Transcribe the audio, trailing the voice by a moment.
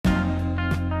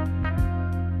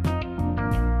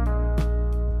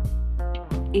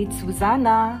it's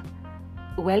Susanna.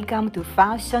 Welcome to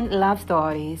Fashion Love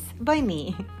Stories by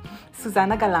me,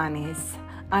 Susanna Galanis.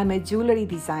 I'm a jewelry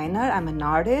designer, I'm an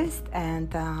artist,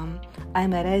 and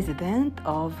I'm a resident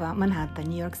of Manhattan,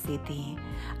 New York City.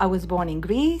 I was born in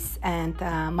Greece, and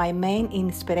my main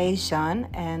inspiration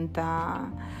and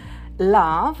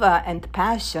love and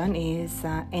passion is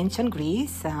ancient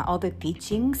Greece, all the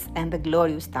teachings and the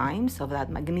glorious times of that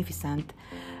magnificent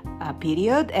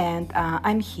period. And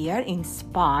I'm here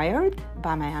inspired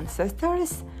by my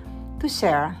ancestors to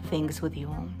share things with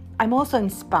you. I'm also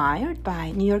inspired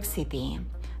by New York City.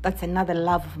 That's another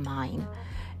love of mine.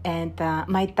 And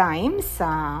my times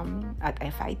at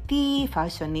FIT,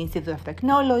 Fashion Institute of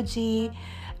Technology,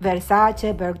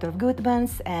 Versace, Bergdorf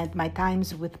Goodmans, and my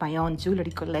times with my own jewelry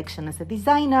collection as a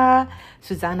designer,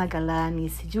 Susanna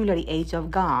Galanis Jewelry Age of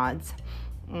Gods.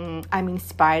 I'm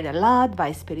inspired a lot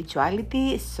by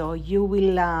spirituality, so you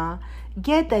will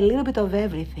get a little bit of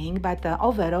everything, but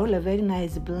overall a very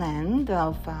nice blend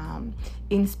of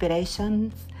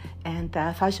inspirations and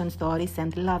fashion stories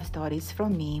and love stories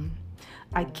from me.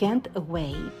 I can't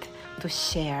wait to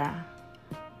share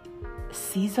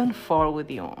season 4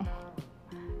 with you.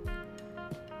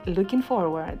 Looking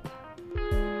forward.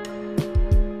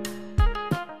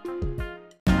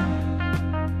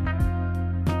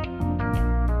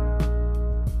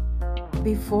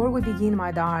 Before we begin,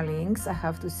 my darlings, I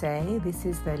have to say this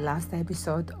is the last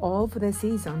episode of the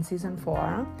season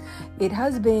 4. It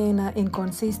has been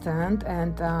inconsistent,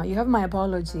 and you have my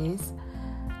apologies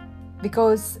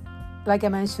because, like I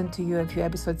mentioned to you a few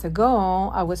episodes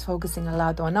ago, I was focusing a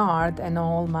lot on art, and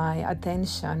all my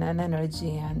attention and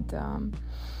energy and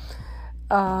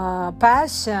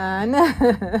passion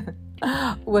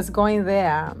was going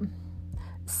there.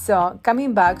 So,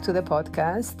 coming back to the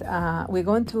podcast, we're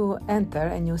going to enter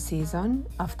a new season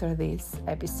after this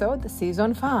episode,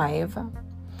 season 5.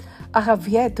 I have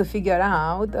yet to figure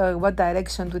out what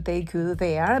direction to take you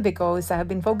there, because I have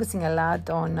been focusing a lot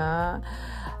on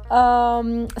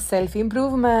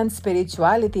self-improvement,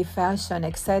 spirituality, fashion,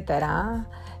 etc.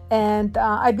 And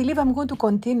I believe I'm going to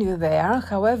continue there.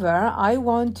 However, I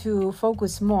want to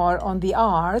focus more on the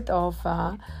art of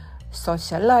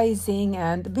socializing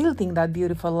and building that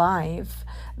beautiful life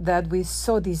that we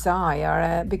so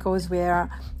desire, because we are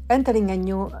entering a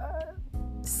new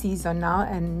season now,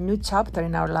 a new chapter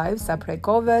in our lives after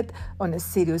COVID on a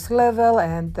serious level,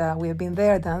 and we have been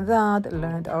there, done that,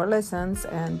 learned our lessons,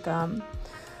 and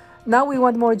now we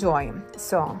want more joy.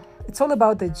 So it's all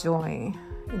about the joy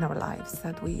in our lives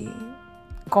that we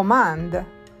command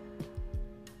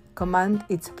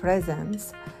its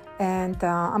presence. And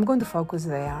I'm going to focus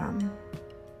there,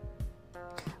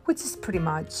 which is pretty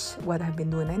much what I've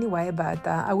been doing anyway, but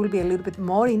I will be a little bit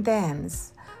more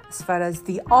intense as far as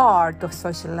the art of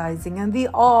socializing and the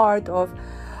art of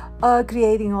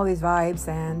creating all these vibes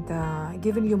and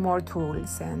giving you more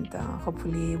tools, and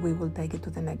hopefully we will take it to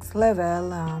the next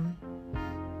level,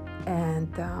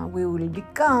 and we will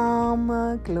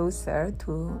become closer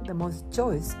to the most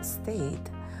joyous state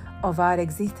of our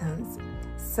existence.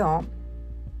 So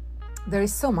there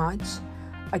is so much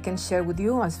I can share with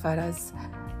you as far as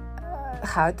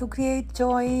how to create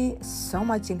joy. So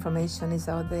much information is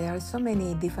out there, so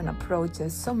many different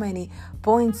approaches, so many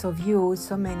points of view,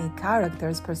 so many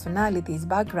characters, personalities,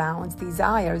 backgrounds,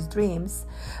 desires, dreams,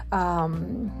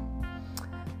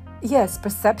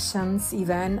 perceptions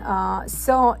even.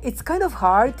 So it's kind of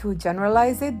hard to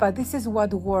generalize it, but this is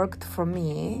what worked for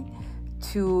me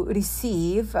to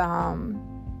receive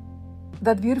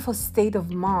that beautiful state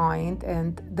of mind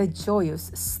and the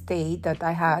joyous state that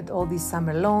I had all this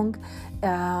summer long,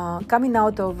 coming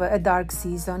out of a dark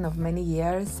season of many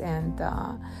years, and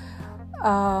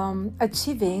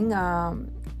achieving a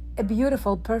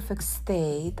beautiful, perfect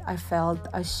state. I felt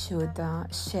I should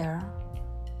share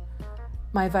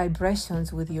my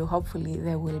vibrations with you. Hopefully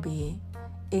they will be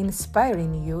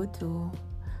inspiring you to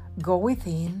go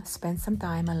within, spend some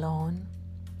time alone,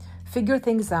 figure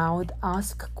things out,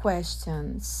 ask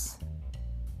questions,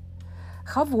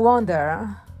 have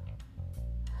wonder,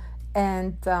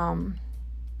 and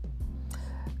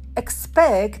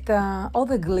expect all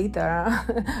the glitter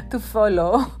to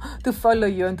follow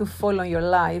you and to follow your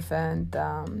life, and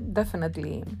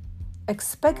definitely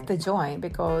expect the joy,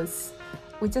 because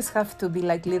we just have to be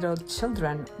like little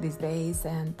children these days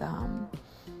and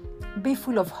be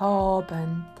full of hope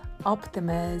and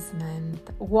optimism and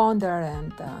wonder,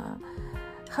 and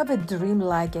have a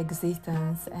dreamlike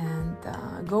existence, and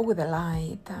go with the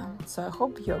light. So I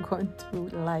hope you're going to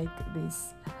like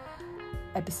this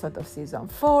episode of season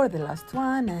 4, the last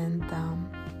one, and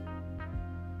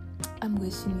I'm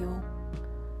wishing you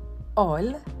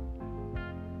all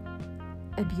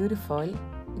a beautiful,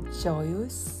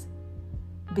 joyous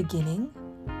beginning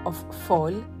of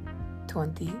fall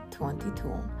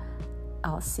 2022.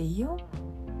 I'll see you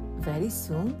very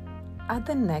soon at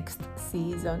the next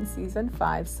season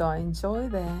 5. So enjoy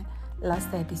the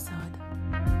last episode.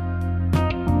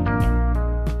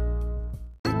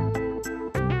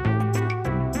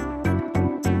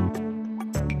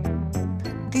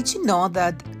 Did you know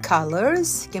that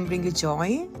colors can bring you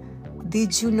joy?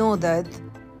 Did you know that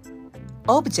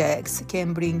objects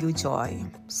can bring you joy,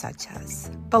 such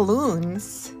as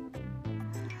balloons?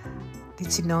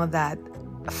 Did you know that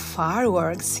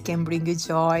fireworks can bring you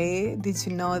joy? Did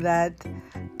you know that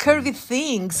curvy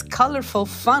things, colorful,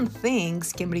 fun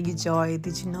things can bring you joy?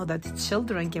 Did you know that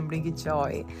children can bring you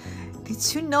joy?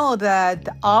 Did you know that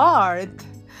art,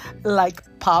 like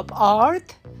pop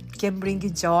art, can bring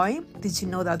you joy? Did you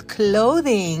know that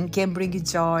clothing can bring you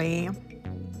joy?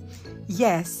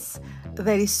 Yes,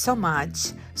 there is so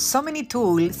much, so many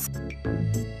tools.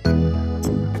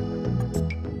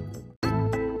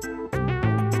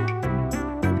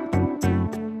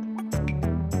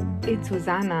 It's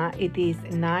Susanna. It is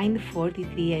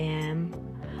 9:43 a.m.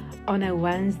 on a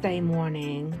Wednesday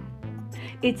morning.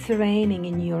 It's raining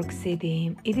in New York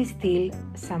City. It is still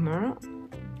summer,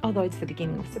 although it's the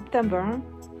beginning of September.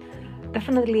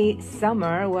 Definitely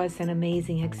summer was an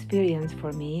amazing experience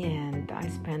for me, and I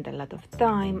spent a lot of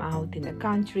time out in the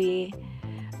country,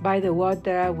 by the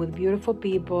water, with beautiful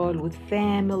people, with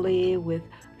family, with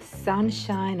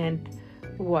sunshine and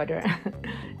water.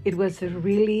 It was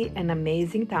really an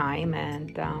amazing time,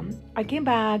 and I came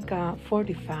back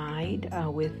fortified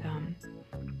with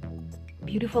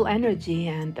beautiful energy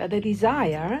and the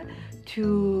desire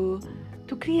to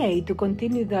create, to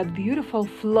continue that beautiful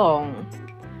flow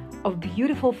of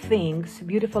beautiful things,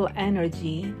 beautiful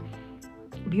energy,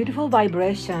 beautiful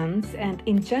vibrations, and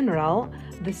in general,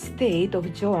 the state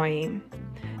of joy.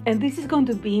 And this is going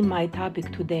to be my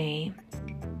topic today: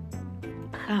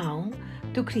 how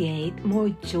to create more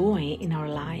joy in our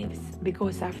lives.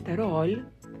 Because after all,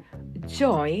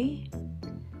 joy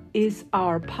is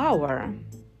our power.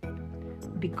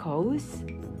 Because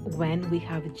when we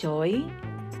have joy,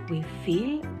 we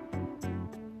feel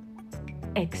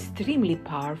extremely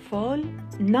powerful.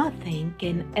 Nothing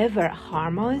can ever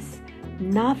harm us.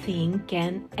 Nothing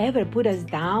can ever put us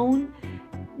down.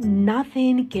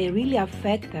 Nothing can really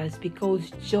affect us,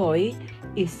 because joy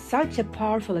is such a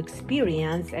powerful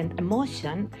experience and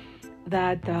emotion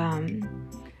that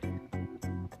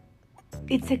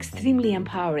it's extremely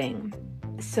empowering.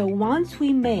 So once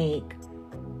we make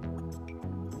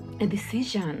a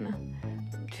decision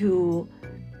to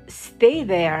stay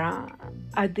there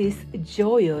at this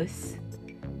joyous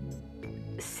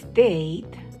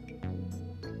state,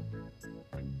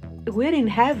 we're in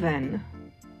heaven.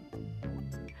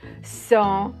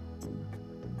 So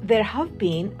there have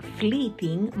been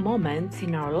fleeting moments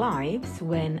in our lives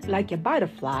when, like a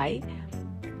butterfly,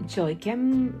 joy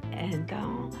came and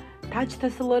touched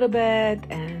us a little bit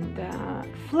and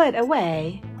fled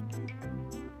away.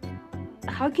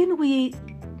 How can we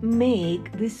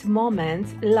make these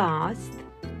moments last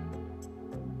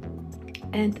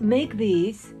and make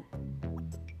this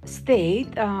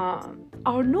state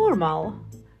our normal?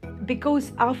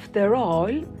 Because after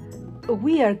all,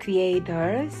 we are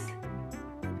creators,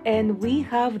 and we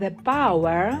have the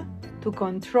power to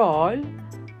control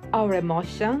our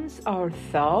emotions, our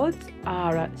thoughts,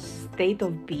 our state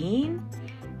of being,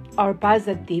 our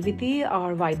positivity,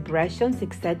 our vibrations,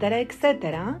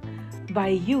 etc., by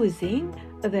using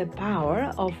the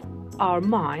power of our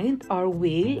mind, our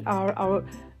will, our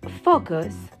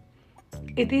focus.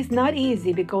 It is not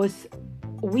easy because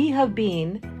we have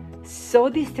been so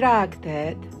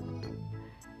distracted,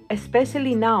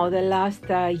 especially now the last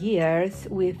years,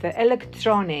 with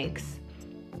electronics,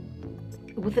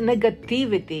 with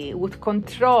negativity, with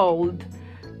controlled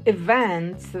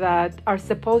events that are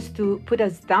supposed to put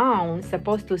us down,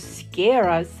 supposed to scare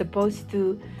us, supposed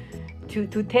to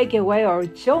take away our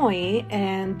joy.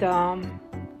 And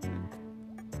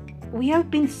we have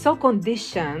been so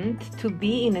conditioned to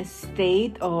be in a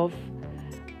state of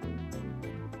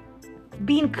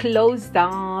being closed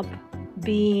up,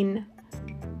 being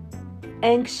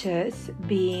anxious,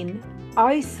 being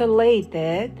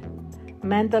isolated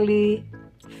mentally,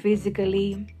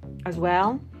 physically as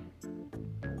well.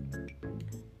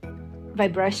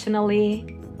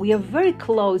 Vibrationally, we are very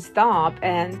closed up.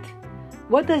 And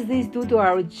what does this do to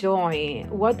our joy?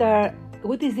 What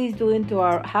is this doing to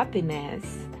our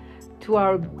happiness, to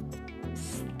our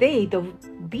state of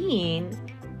being?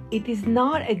 It is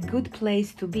not a good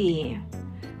place to be.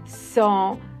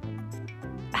 So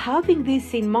having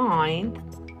this in mind,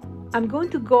 I'm going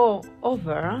to go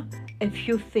over a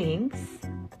few things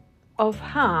of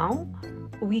how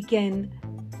we can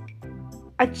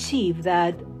achieve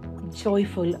that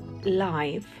joyful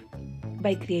life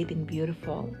by creating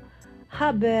beautiful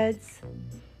habits,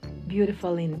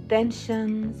 beautiful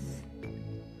intentions,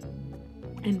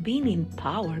 and being in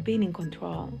power, being in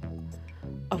control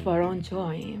of our own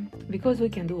joy, because we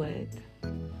can do it.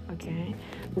 Okay,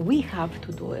 we have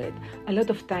to do it. A lot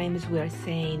of times we are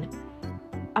saying,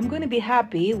 I'm going to be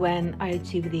happy when I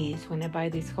achieve this, when I buy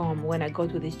this home, when I go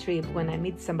to this trip, when I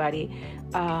meet somebody,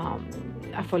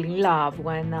 I fall in love,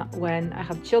 when I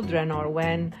have children, or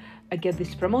when I get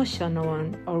this promotion,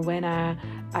 or when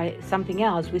I something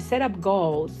else. We set up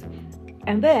goals,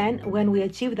 and then when we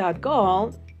achieve that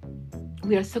goal,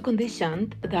 we are so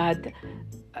conditioned that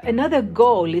another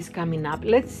goal is coming up.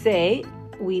 Let's say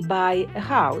we buy a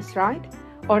house, right?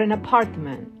 Or an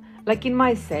apartment. Like in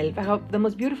myself, I have the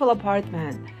most beautiful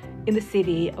apartment in the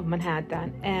city of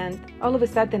Manhattan, and all of a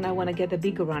sudden I want to get a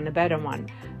bigger one, a better one.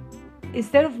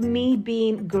 Instead of me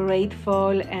being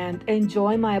grateful and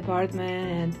enjoy my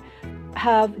apartment and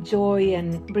have joy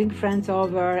and bring friends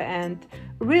over and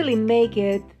really make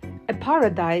it a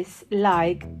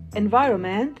paradise-like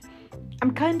environment,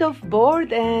 I'm kind of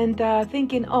bored and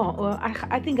thinking,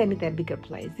 I think I need a bigger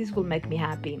place. This will make me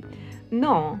happy.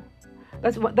 No.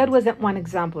 That was one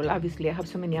example. Obviously, I have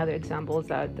so many other examples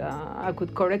that I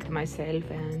could correct myself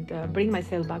and bring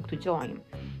myself back to joy.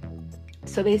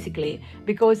 So basically,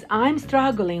 because I'm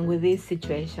struggling with this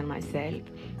situation myself,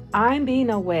 I'm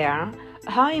being aware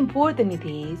how important it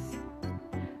is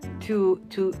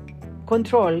to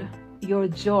control your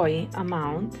joy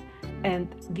amount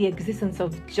and the existence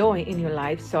of joy in your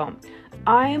life. So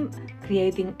I'm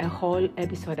creating a whole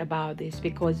episode about this,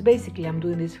 because basically I'm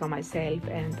doing this for myself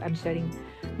and I'm sharing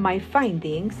my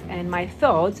findings and my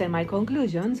thoughts and my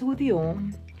conclusions with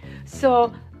you.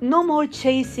 So no more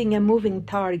chasing a moving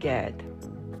target.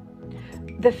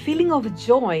 The feeling of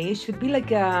joy should be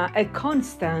like a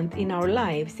constant in our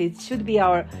lives. It should be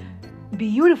our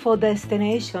beautiful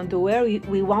destination to where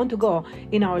we want to go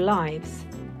in our lives.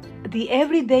 The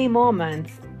everyday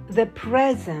moments, the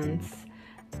presence,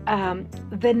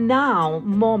 the now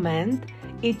moment,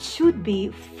 it should be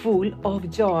full of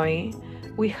joy.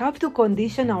 We have to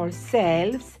condition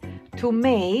ourselves to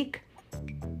make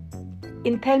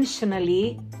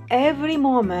intentionally every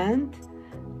moment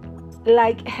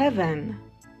like heaven.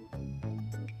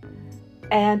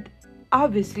 And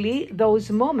obviously those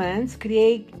moments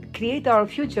create our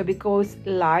future, because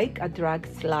like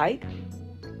attracts like,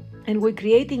 and we're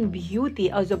creating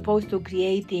beauty as opposed to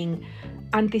creating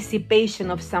anticipation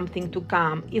of something to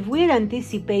come. If we're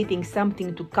anticipating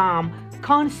something to come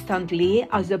constantly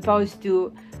as opposed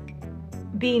to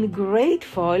being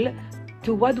grateful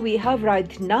to what we have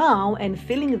right now and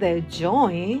feeling the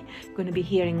joy, you're going to be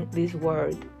hearing this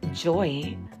word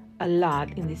joy a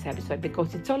lot in this episode,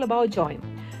 because it's all about joy.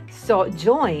 So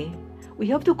joy, we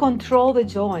have to control the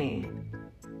joy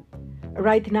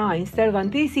right now. Instead of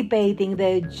anticipating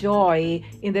the joy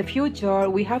in the future,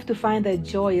 we have to find the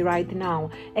joy right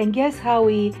now. And guess how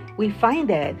we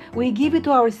find it? We give it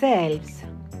to ourselves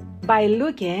by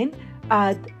looking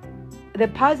at the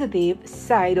positive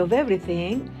side of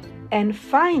everything and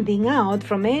finding out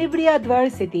from every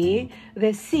adversity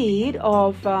the seed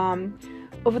of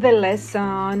the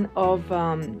lesson, of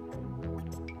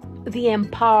the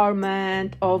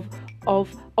empowerment, of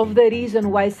the reason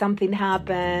why something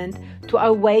happened, to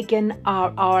awaken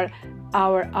our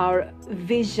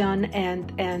vision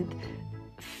and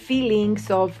feelings,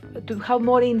 to have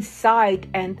more insight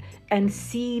and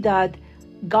see that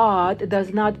God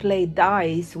does not play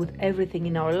dice with everything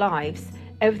in our lives.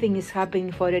 Everything is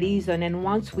happening for a reason, and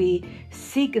once we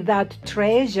seek that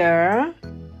treasure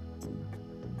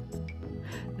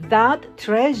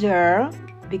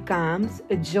becomes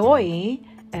a joy.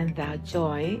 And that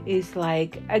joy is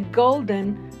like a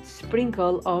golden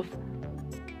sprinkle of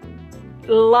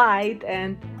light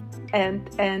and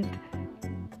it's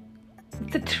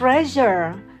a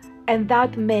treasure. And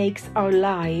that makes our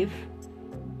life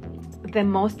the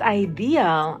most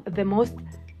ideal, the most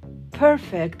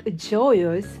perfect,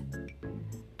 joyous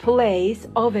place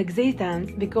of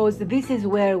existence, because this is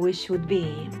where we should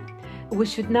be. We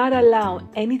should not allow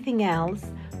anything else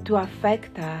to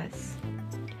affect us.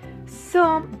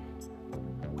 So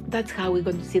that's how we're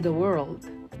going to see the world.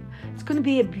 It's going to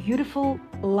be a beautiful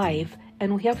life,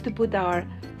 and we have to put our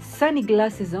sunny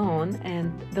glasses on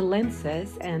and the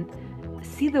lenses and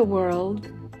see the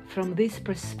world from this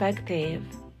perspective.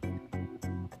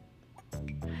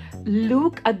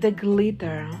 Look at the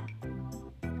glitter.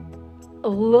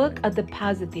 look at the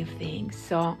positive things.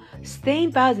 So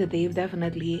staying positive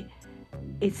definitely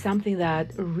is something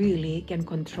that really can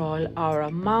control our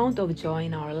amount of joy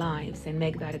in our lives and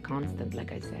make that a constant,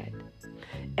 like I said.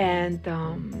 And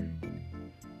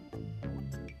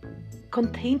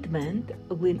contentment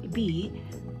will be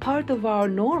part of our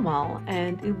normal,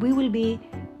 and we will be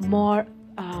more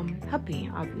happy,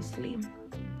 obviously.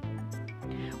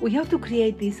 We have to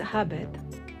create this habit.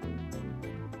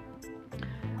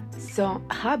 So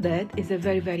habit is a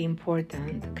very, very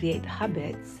important. Create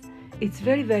habits. It's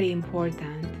very, very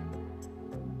important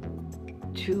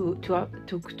to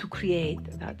create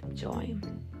that joy.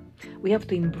 We have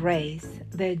to embrace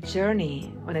the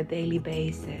journey on a daily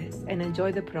basis and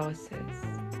enjoy the process.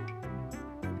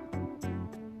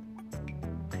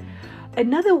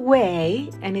 Another way,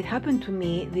 and it happened to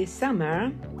me this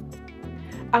summer,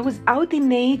 I was out in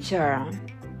nature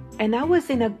and I was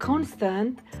in a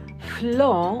constant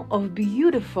flow of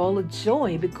beautiful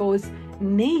joy because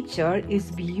nature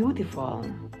is beautiful.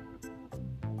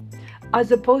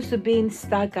 As opposed to being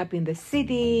stuck up in the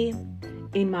city,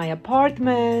 in my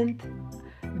apartment,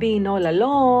 being all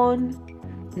alone,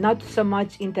 not so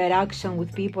much interaction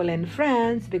with people and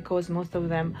friends because most of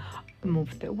them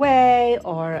moved away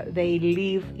or they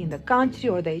live in the country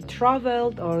or they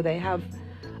traveled or they have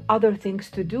other things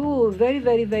to do. Very,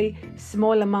 very, very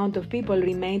small amount of people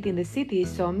remained in the city.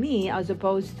 So me, as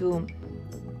opposed to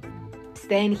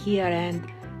staying here and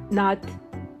not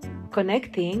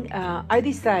connecting, I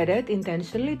decided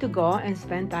intentionally to go and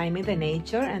spend time in the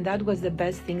nature, and that was the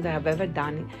best thing that I've ever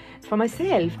done for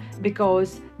myself,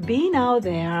 because being out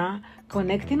there,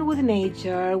 connecting with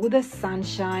nature, with the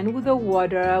sunshine, with the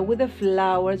water, with the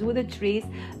flowers, with the trees,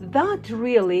 that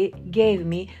really gave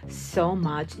me so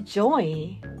much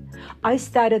joy. I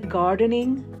started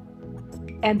gardening,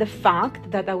 and the fact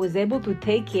that I was able to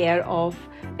take care of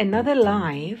another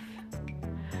life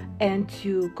and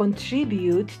to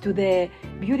contribute to the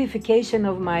beautification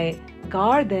of my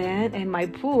garden and my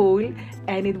pool,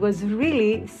 and it was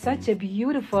really such a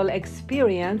beautiful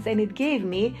experience, and it gave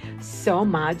me so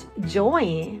much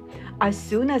joy. As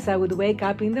soon as I would wake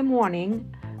up in the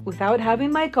morning without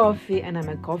having my coffee, and I'm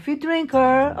a coffee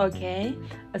drinker, okay?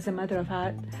 As a matter of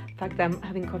fact, I'm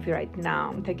having coffee right now.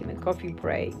 I'm taking a coffee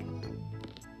break.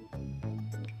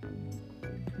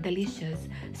 Delicious.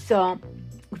 So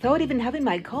without even having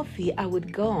my coffee, I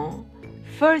would go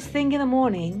first thing in the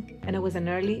morning, and I'm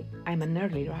an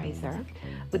early riser,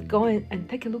 would go and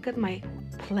take a look at my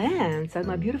plants, at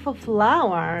my beautiful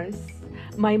flowers,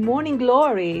 my morning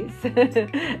glories,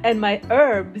 and my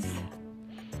herbs.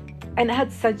 And I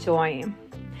had such joy.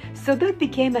 So that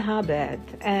became a habit,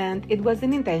 and it was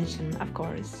an intention, of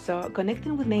course. So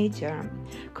connecting with nature,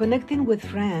 connecting with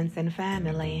friends and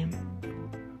family,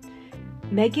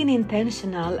 making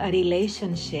intentional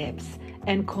relationships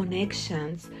and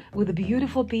connections with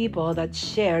beautiful people that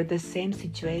share the same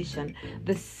situation,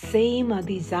 the same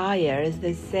desires,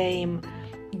 the same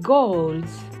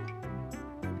goals,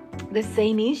 the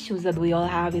same issues that we all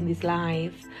have in this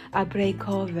life. I pray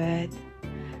COVID.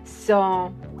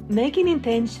 So making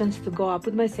intentions to go, I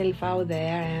put myself out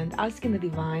there and asking the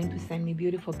divine to send me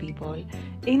beautiful people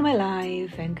in my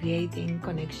life and creating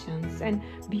connections and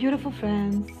beautiful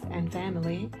friends and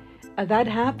family. That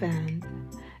happened,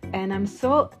 and I'm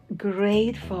so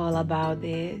grateful about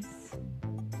this.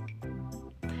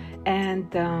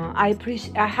 And I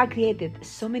had created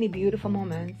so many beautiful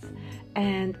moments,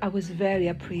 and I was very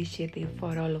appreciative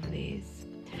for all of this.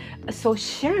 So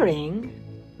sharing,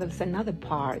 that's another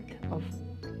part of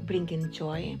bringing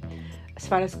joy, as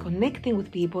far as connecting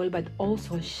with people, but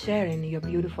also sharing your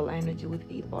beautiful energy with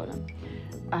people,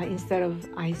 instead of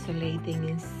isolating,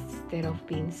 instead of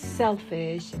being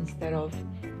selfish, instead of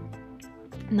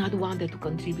not wanting to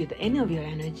contribute any of your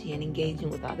energy and engaging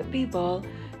with other people.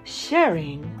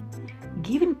 Sharing,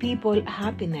 giving people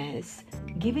happiness,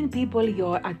 giving people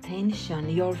your attention,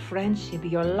 your friendship,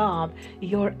 your love,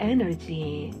 your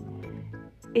energy.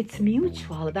 It's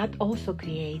mutual. That also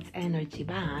creates energy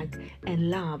back and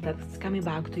love that's coming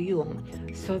back to you.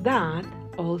 So that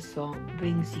also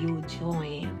brings you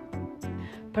joy.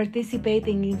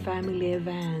 Participating in family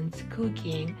events,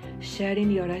 cooking, sharing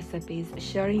your recipes,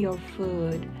 sharing your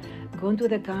food, going to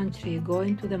the country,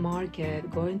 going to the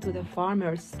market, going to the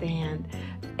farmer's stand,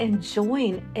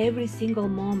 enjoying every single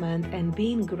moment and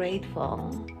being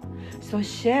grateful. So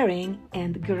sharing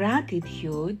and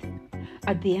gratitude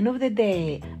at the end of the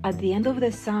day, at the end of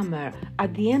the summer,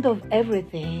 at the end of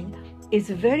everything is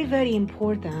very, very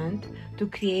important to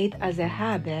create as a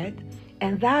habit,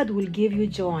 and that will give you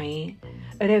joy.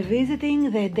 Revisiting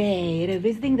the day,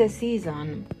 revisiting the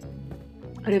season,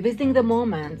 revisiting the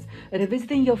moments,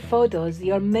 revisiting your photos,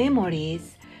 your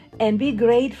memories, and be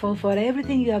grateful for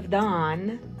everything you have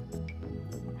done,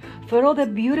 for all the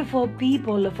beautiful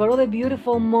people, for all the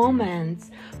beautiful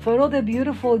moments, for all the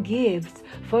beautiful gifts,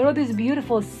 for all this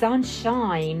beautiful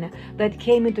sunshine that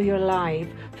came into your life,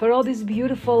 for all this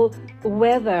beautiful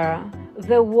weather,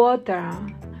 the water,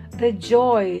 the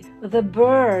joy, the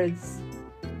birds,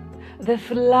 the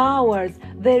flowers.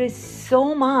 There is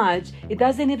so much. It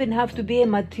doesn't even have to be a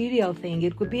material thing.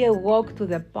 It could be a walk to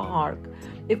the park.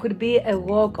 It could be a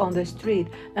walk on the street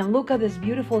and look at this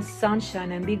beautiful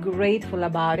sunshine and be grateful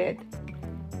about it.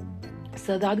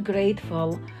 So that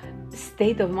grateful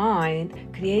state of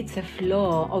mind creates a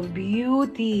flow of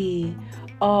beauty,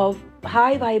 of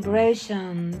high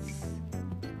vibrations,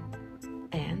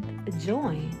 and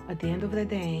joy at the end of the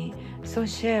day. So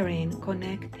sharing,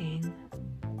 connecting,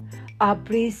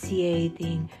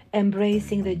 appreciating,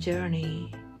 embracing the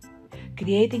journey,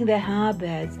 creating the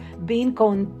habits, being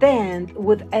content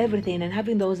with everything, and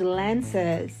having those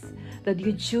lenses that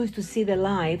you choose to see the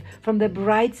life from the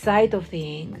bright side of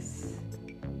things.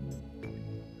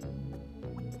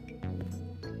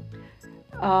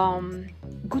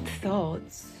 Good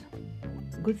thoughts.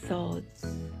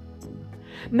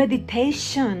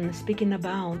 Meditation, speaking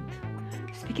about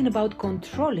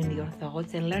controlling your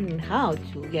thoughts and learning how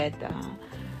to get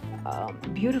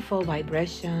beautiful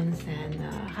vibrations and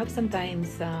have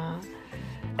sometimes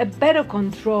a better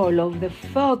control of the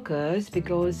focus,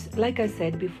 because like I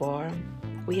said before,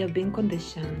 we have been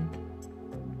conditioned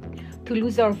to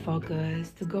lose our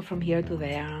focus, to go from here to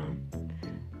there,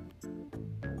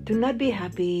 to not be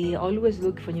happy, always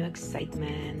look for new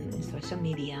excitement in social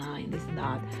media and this and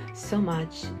that. So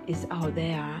much is out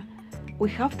there. We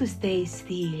have to stay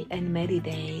still and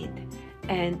meditate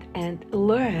and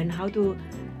learn how to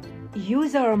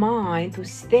use our mind to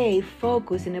stay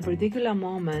focused in a particular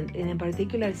moment, in a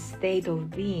particular state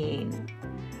of being.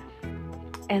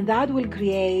 And that will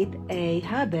create a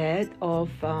habit of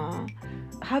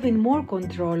having more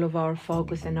control of our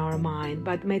focus and our mind.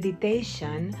 But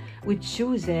meditation, we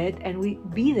choose it and we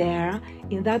be there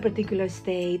in that particular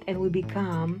state, and we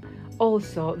become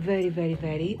also very, very,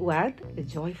 very, what?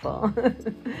 Joyful.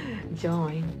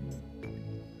 Joy.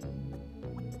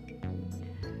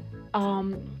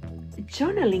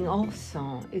 Journaling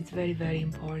also is very, very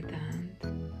important.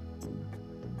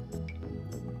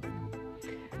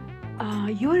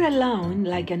 You're alone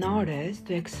like an artist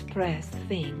to express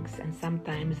things, and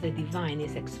sometimes the divine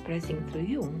is expressing through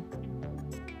you.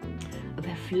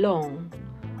 The flow,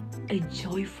 a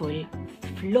joyful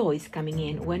flow is coming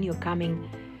in when you're coming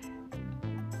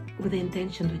with the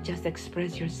intention to just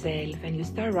express yourself, and you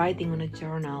start writing on a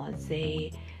journal and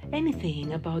say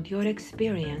anything about your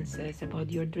experiences,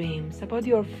 about your dreams, about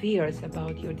your fears,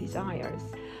 about your desires,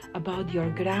 about your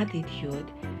gratitude,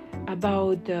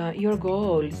 about your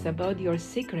goals, about your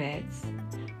secrets.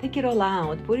 Take it all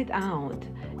out, put it out,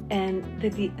 and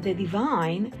the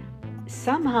divine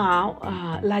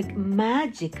somehow like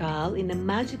magical, in a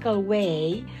magical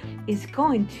way, is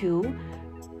going to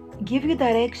give you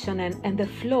direction, and the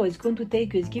flow is going to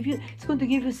take you. It's going to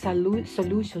give you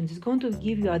solutions. It's going to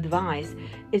give you advice.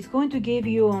 It's going to give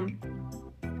you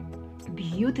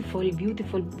beautiful,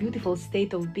 beautiful, beautiful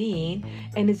state of being,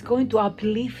 and it's going to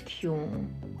uplift you.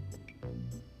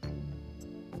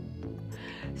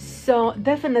 So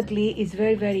definitely it's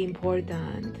very, very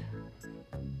important.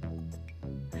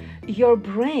 Your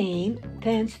brain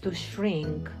tends to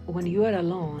shrink when you are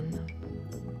alone.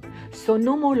 So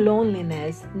no more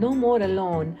loneliness, no more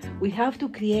alone. We have to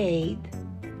create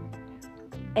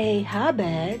a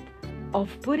habit of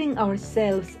putting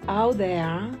ourselves out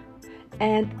there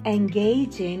and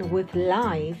engaging with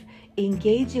life,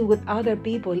 engaging with other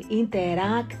people,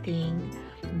 interacting.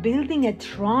 Building a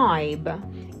tribe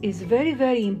is very,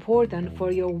 very important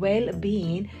for your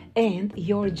well-being and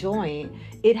your joy.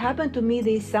 It happened to me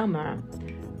this summer.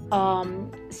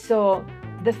 So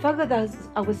the fact that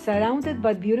I was surrounded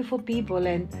by beautiful people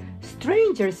and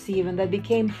strangers even that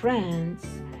became friends,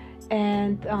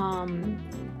 and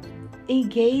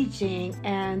engaging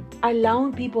and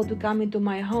allowing people to come into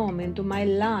my home, into my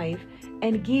life,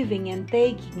 and giving and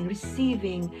taking and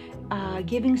receiving,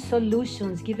 giving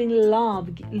solutions, giving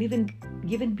love,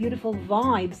 giving beautiful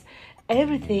vibes,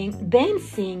 everything,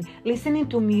 dancing, listening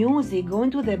to music,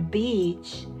 going to the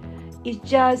beach.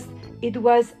 It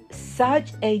was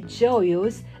such a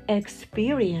joyous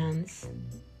experience.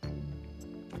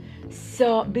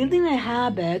 So building a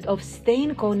habit of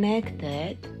staying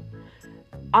connected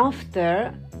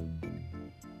after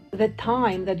the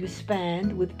time that you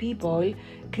spend with people,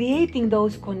 creating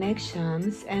those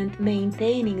connections and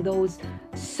maintaining those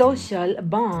social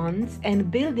bonds and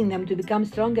building them to become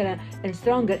stronger and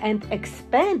stronger, and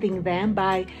expanding them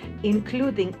by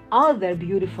including other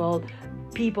beautiful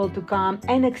people to come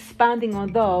and expanding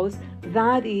on those,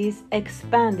 that is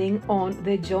expanding on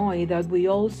the joy that we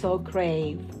also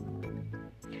crave.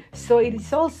 So it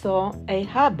is also a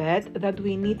habit that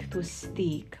we need to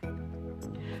stick.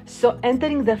 So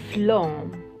entering the flow,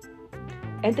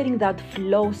 entering that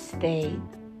flow state,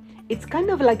 it's kind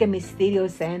of like a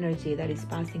mysterious energy that is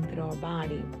passing through our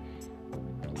body.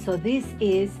 So this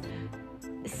is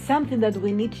something that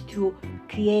we need to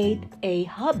create a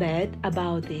habit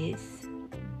about this.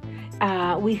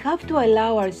 We have to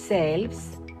allow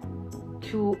ourselves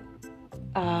to,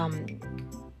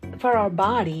 for our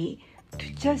body to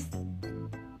just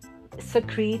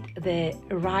secrete the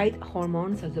right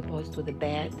hormones as opposed to the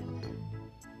bad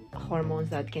hormones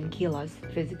that can kill us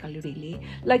physically, really,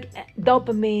 like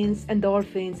dopamines,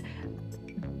 endorphins,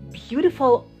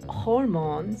 beautiful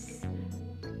hormones,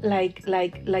 like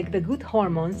the good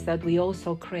hormones that we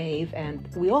also crave, and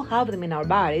we all have them in our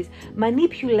bodies,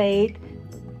 manipulate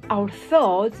our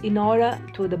thoughts in order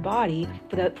to the body,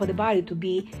 for the body to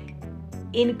be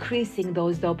increasing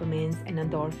those dopamines and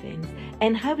endorphins,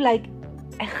 and have like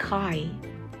a high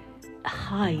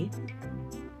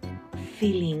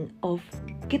feeling of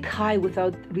get high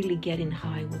without really getting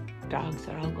high with drugs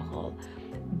or alcohol,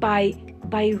 by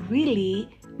really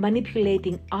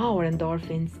manipulating our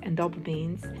endorphins and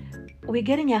dopamines. We're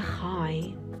getting a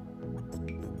high,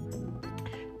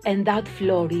 and that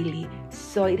flow really.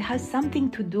 So it has something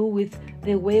to do with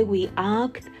the way we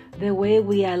act, the way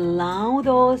we allow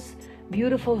those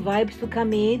beautiful vibes to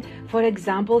come in. For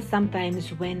example,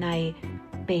 sometimes when I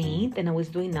paint, and I was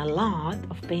doing a lot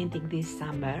of painting this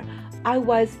summer, I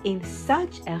was in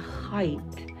such a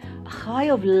high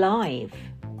of life,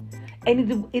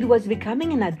 and it was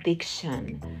becoming an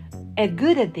addiction, a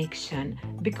good addiction,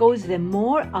 because the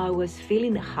more I was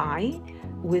feeling high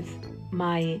with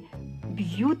my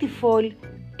beautiful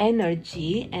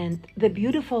energy and the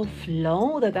beautiful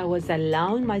flow that I was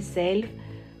allowing myself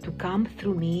to come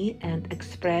through me and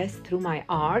express through my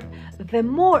art, the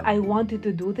more I wanted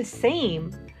to do the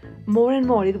same, more and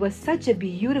more. It was such a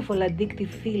beautiful, addictive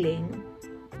feeling.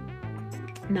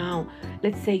 Now,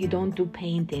 let's say you don't do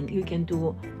painting, you can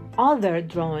do other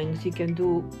drawings, you can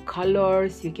do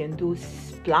colors, you can do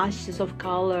splashes of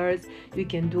colors, you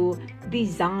can do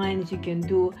designs, you can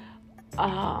do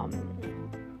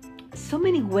so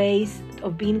many ways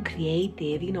of being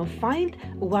creative. Find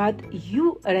what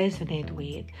you resonate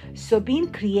with. So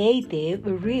being creative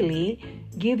really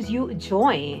gives you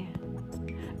joy,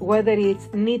 whether it's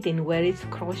knitting, whether it's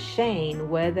crocheting,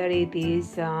 whether it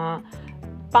is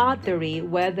pottery,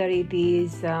 whether it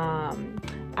is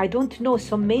I don't know,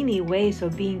 so many ways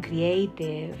of being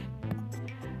creative.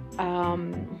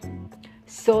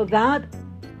 So that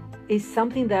is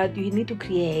something that you need to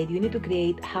create. You need to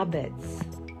create habits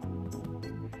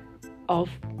of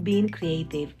being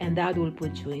creative, and that will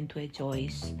put you into a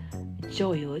joyous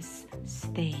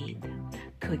state.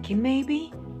 Cooking,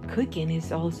 maybe? Cooking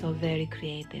is also very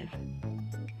creative.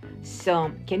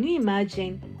 So can you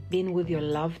imagine being with your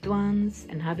loved ones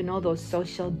and having all those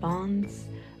social bonds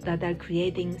that are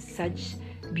creating such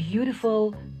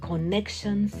beautiful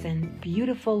connections and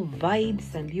beautiful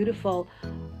vibes and beautiful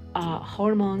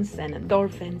hormones and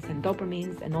endorphins and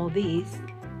dopamines and all these,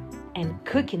 and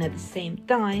cooking at the same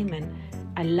time and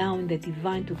allowing the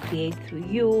divine to create through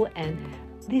you? And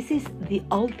this is the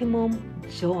ultimate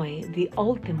joy, the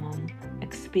ultimate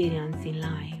experience in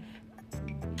life.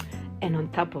 And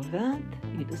on top of that,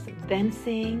 you do some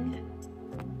dancing,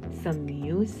 some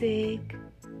music.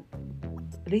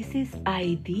 This is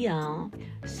ideal.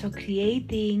 So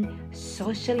creating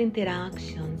social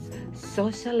interactions,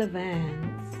 social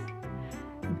events,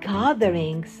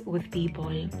 gatherings with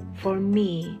people, for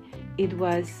me, it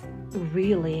was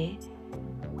really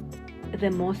the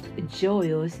most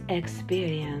joyous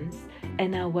experience,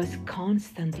 and I was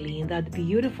constantly in that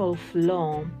beautiful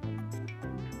flow,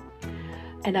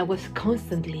 and I was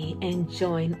constantly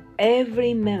enjoying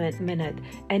every minute,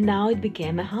 and now it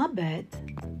became a habit.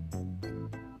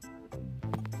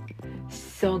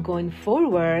 So going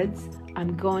forwards,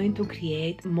 I'm going to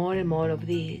create more and more of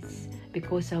this,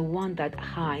 because I want that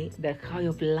high, the high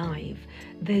of life,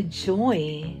 the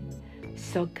joy.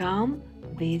 So come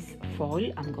this fall,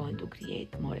 I'm going to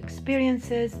create more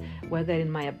experiences, whether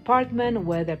in my apartment,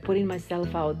 whether putting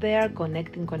myself out there,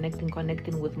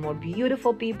 connecting with more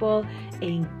beautiful people,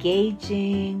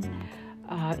 engaging,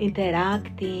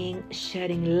 interacting,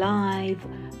 sharing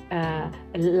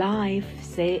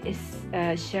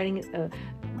sharing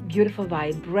beautiful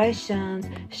vibrations,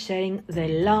 sharing the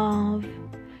love,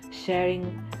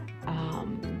 sharing,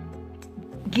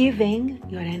 giving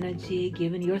your energy,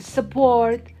 giving your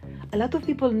support. A lot of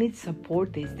people need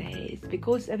support these days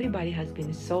because everybody has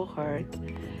been so hurt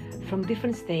from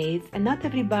different states, and not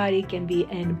everybody can be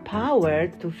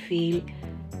empowered to feel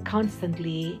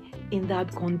constantly in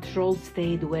that control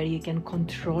state where you can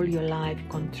control your life,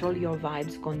 control your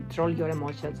vibes, control your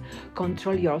emotions,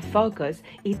 control your focus.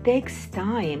 It takes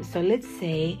time. So let's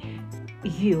say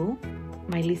you,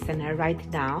 my listener right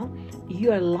now,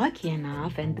 you are lucky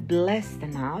enough and blessed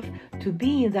enough to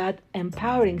be in that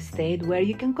empowering state where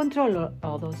you can control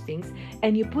all those things,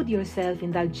 and you put yourself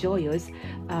in that joyous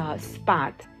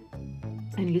spot,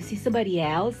 and you see somebody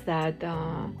else that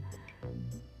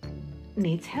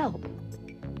needs help,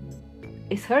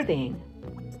 is hurting.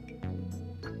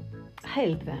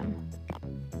 Help them.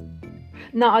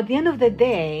 Now, at the end of the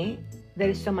day, there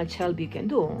is so much help you can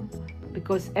do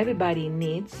because everybody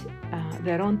needs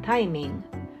their own timing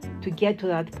to get to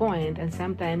that point, and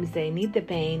sometimes they need the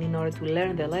pain in order to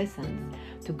learn the lessons,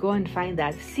 to go and find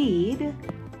that seed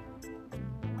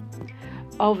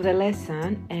of the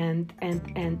lesson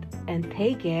and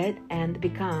take it and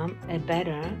become a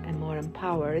better and more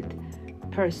empowered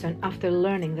person after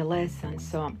learning the lesson.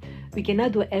 So we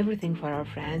cannot do everything for our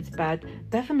friends, but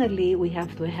definitely we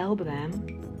have to help them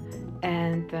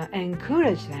and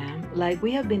encourage them like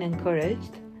we have been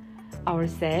encouraged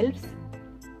ourselves.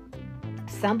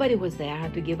 Somebody was there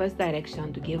to give us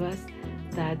direction, to give us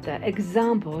that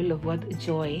example of what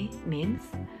joy means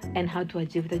and how to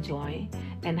achieve the joy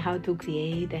and how to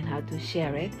create and how to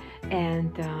share it.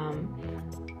 And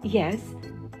yes,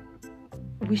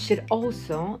 we should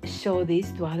also show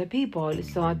this to other people.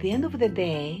 So at the end of the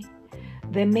day,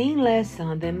 the main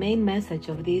lesson, the main message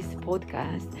of this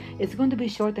podcast is going to be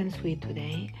short and sweet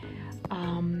today.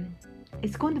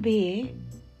 It's going to be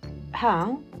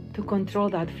how to control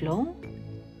that flow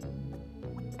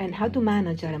and how to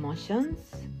manage our emotions,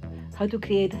 how to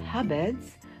create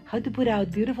habits, how to put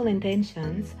out beautiful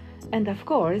intentions, and of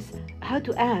course, how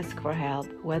to ask for help,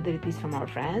 whether it is from our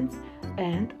friends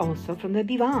and also from the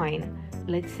divine.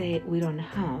 Let's say we don't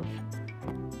have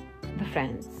the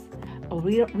friends, or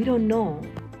we don't know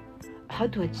how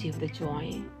to achieve the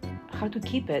joy, how to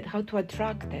keep it, how to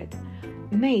attract it.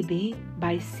 Maybe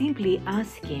by simply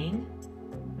asking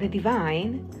the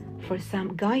divine for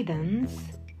some guidance,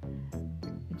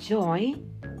 joy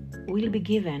will be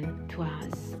given to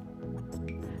us.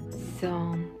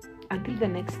 So until the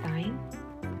next time,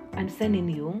 I'm sending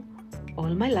you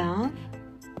all my love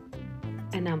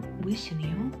and I'm wishing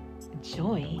you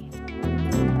joy.